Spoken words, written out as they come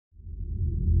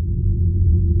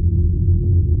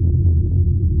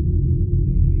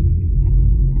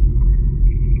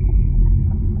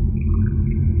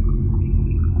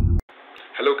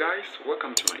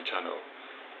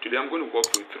going to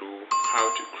walk you through how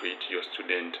to create your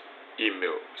student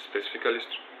email, specifically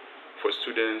for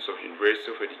students of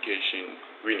University of Education,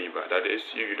 Winneba, that is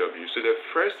UW. So the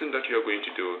first thing that you are going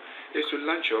to do is to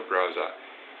launch your browser,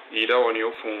 either on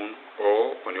your phone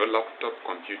or on your laptop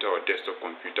computer or desktop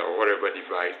computer or whatever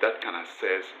device that can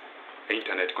access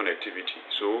internet connectivity.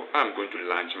 So I'm going to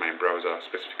launch my browser.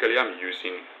 Specifically, I'm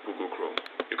using Google Chrome.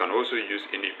 You can also use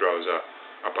any browser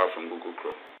apart from Google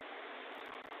Chrome.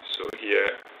 So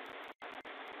here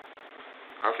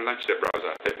I've launched the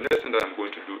browser. The next thing that I'm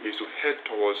going to do is to head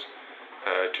towards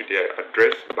to the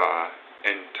address bar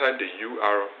and type the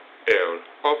URL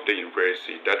of the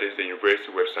university. That is the university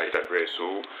website address.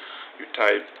 So you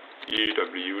type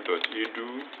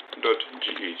ew.edu.gh,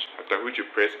 after which you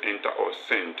press enter or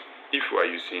send if you are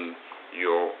using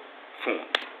your phone.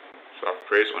 So I've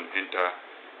pressed on enter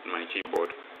on my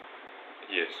keyboard.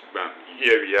 Yes, bam.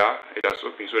 Here we are. It has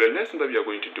opened. So the next thing that we are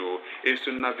going to do is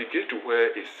to navigate to where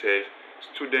it says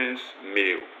students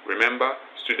mail. Remember,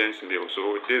 students mail.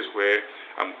 So this is where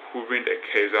I'm hovering the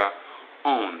cursor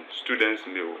on students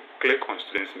mail. Click on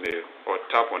students mail or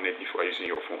tap on it if you are using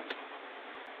your phone.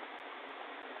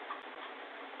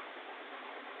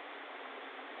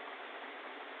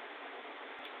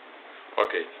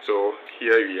 Okay, so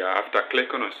here we are. After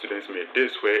clicking on students mail,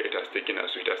 this is where it has taken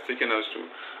us. So it has taken us to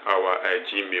our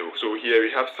Gmail. So here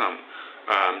we have some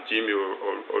Gmail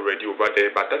already over there,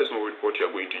 but that is not what you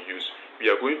are going to use. We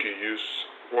are going to use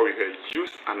what we call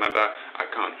use another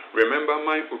account. Remember,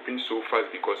 mine opened so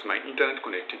fast because my internet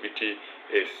connectivity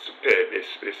is superb.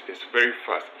 It's very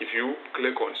fast. If you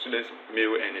click on students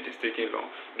mail and it is taking long,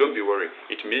 don't be worried.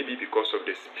 It may be because of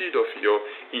the speed of your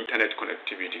internet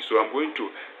connectivity. So I'm going to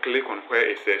click on where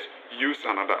it says use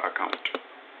another account.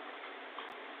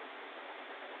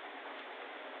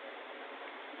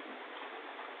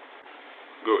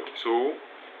 Good. So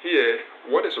here,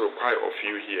 what is required of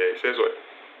you here? It says what?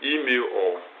 Email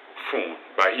or phone.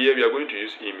 But here we are going to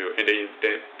use email, and the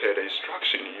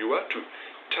instruction, you have to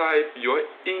type your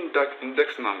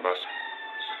index numbers.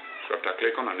 So after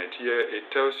clicking on it here,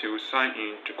 it tells you sign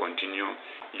in to continue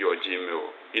your Gmail,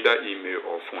 either email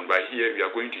or phone. But here we are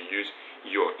going to use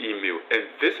your email, and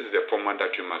this is the format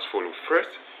that you must follow. First,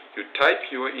 you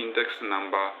type your index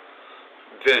number,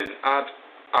 then add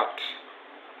at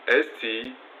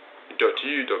st.uw.edu.gh.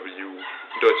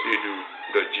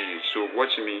 So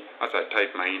watch me as I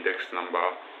type my index number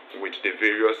with the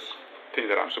various things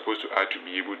that I'm supposed to add to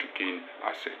be able to gain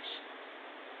access.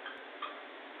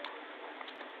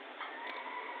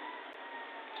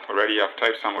 Already I've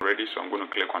typed some already, so I'm going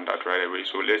to click on that right away.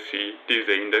 So let's see, this is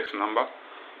the index number.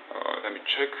 Let me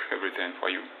check everything for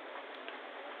you.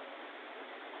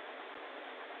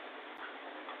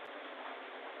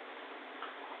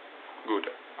 Good.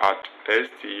 At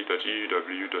st.uw.edu.gh,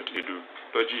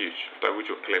 after which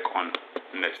you click on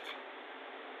next.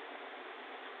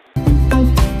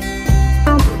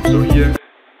 So here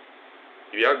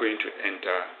we are going to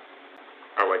enter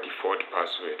our default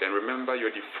password, and remember,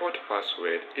 your default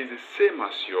password is the same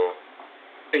as your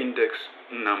index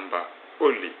number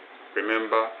only.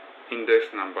 Remember,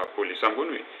 index number only. So I'm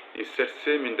going to insert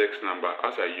same index number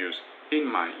as I use in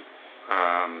my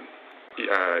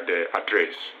the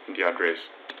address.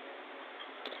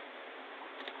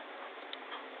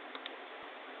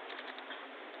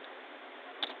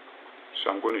 So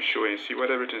I'm going to show and see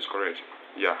whether everything is correct.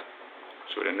 Yeah.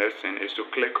 So the next thing is to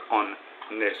click on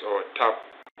next or tap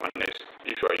on next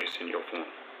if you are using your phone.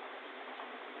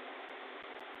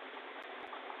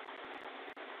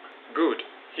 Good.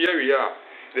 Here we are.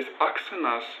 It's asking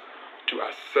us to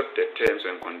accept the terms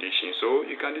and conditions. So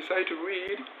you can decide to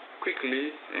read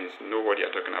quickly and know what they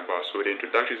are talking about. So the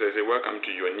introduction says, welcome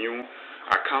to your new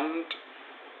account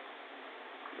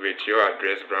with your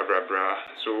address, blah blah blah.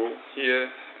 So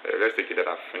here, let's take it that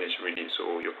I've finished reading.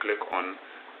 So you click on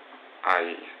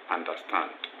I understand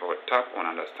or tap on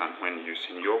understand when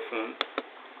using your phone.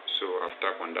 So I've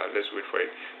tapped on that. Let's wait for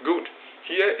it. Good.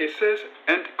 Here it says,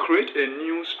 and create a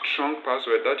new strong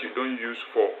password that you don't use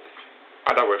for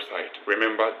other website.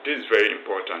 Remember, this is very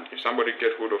important. If somebody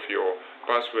gets hold of your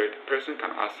password, the person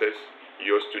can access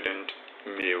your student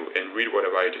mail and read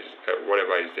whatever it is,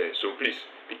 whatever is there. So please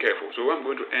be careful. So I'm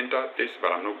going to enter this,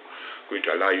 but I'm not going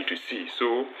to allow you to see.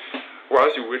 So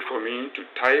whilst you wait for me to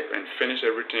type and finish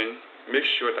everything, make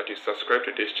sure that you subscribe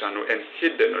to this channel and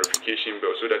hit the notification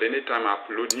bell so that anytime I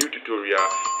upload new tutorial,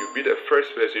 you'll be the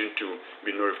first person to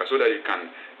be notified, so that you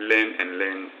can learn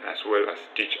as well as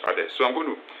teach others. So I'm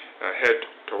going to head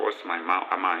towards my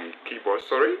keyboard,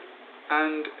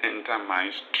 and enter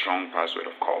my strong password,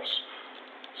 of course.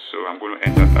 So I'm going to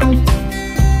enter that.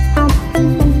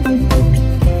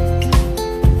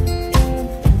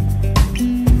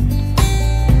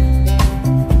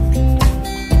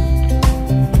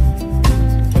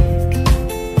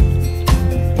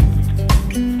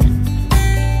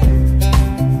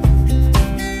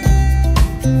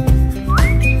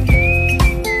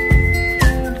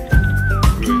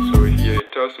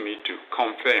 me to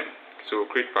confirm. So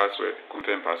create password,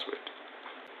 confirm password.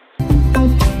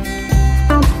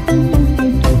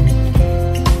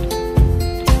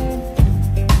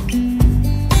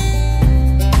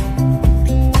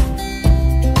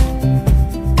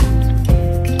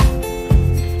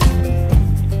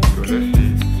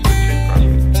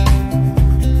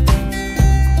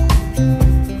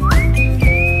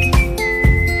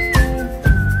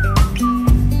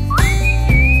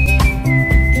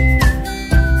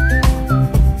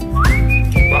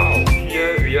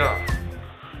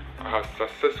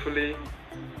 Successfully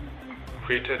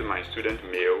created my student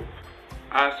mail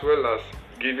as well as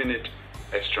giving it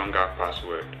a stronger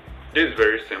password. This is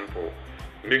very simple.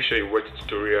 Make sure you watch the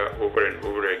tutorial over and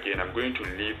over again. I'm going to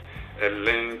leave a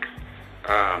link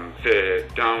there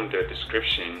down the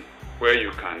description where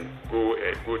you can go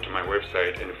to my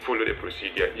website and follow the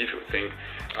procedure if you think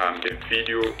the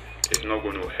video is not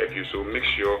going to help you. So make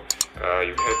sure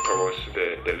you head towards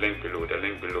the link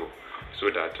below, so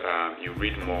that you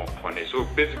read more on it. So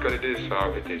basically this is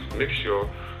how it is. Make sure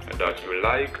that you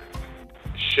like,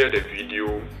 share the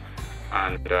video,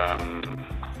 and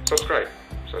subscribe.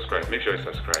 Make sure you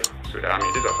subscribe. So that,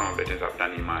 these are some of the things I've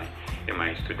done in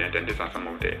my student, and these are some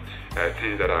of the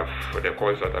things that the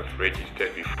courses that I've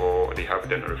registered before. They have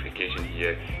the notification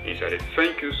here inside it.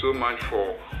 Thank you so much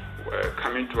for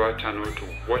coming to our channel to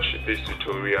watch this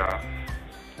tutorial.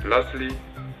 Lastly,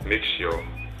 make sure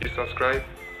you subscribe,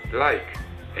 like,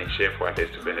 and share for others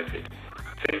to benefit.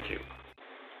 Thank you.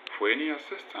 For any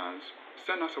assistance,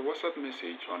 send us a WhatsApp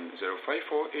message on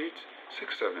 0548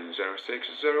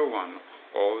 670601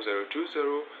 or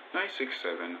 020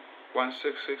 967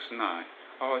 1669.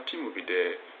 Our team will be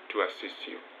there to assist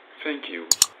you. Thank you,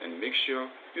 and make sure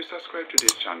you subscribe to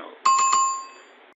this channel.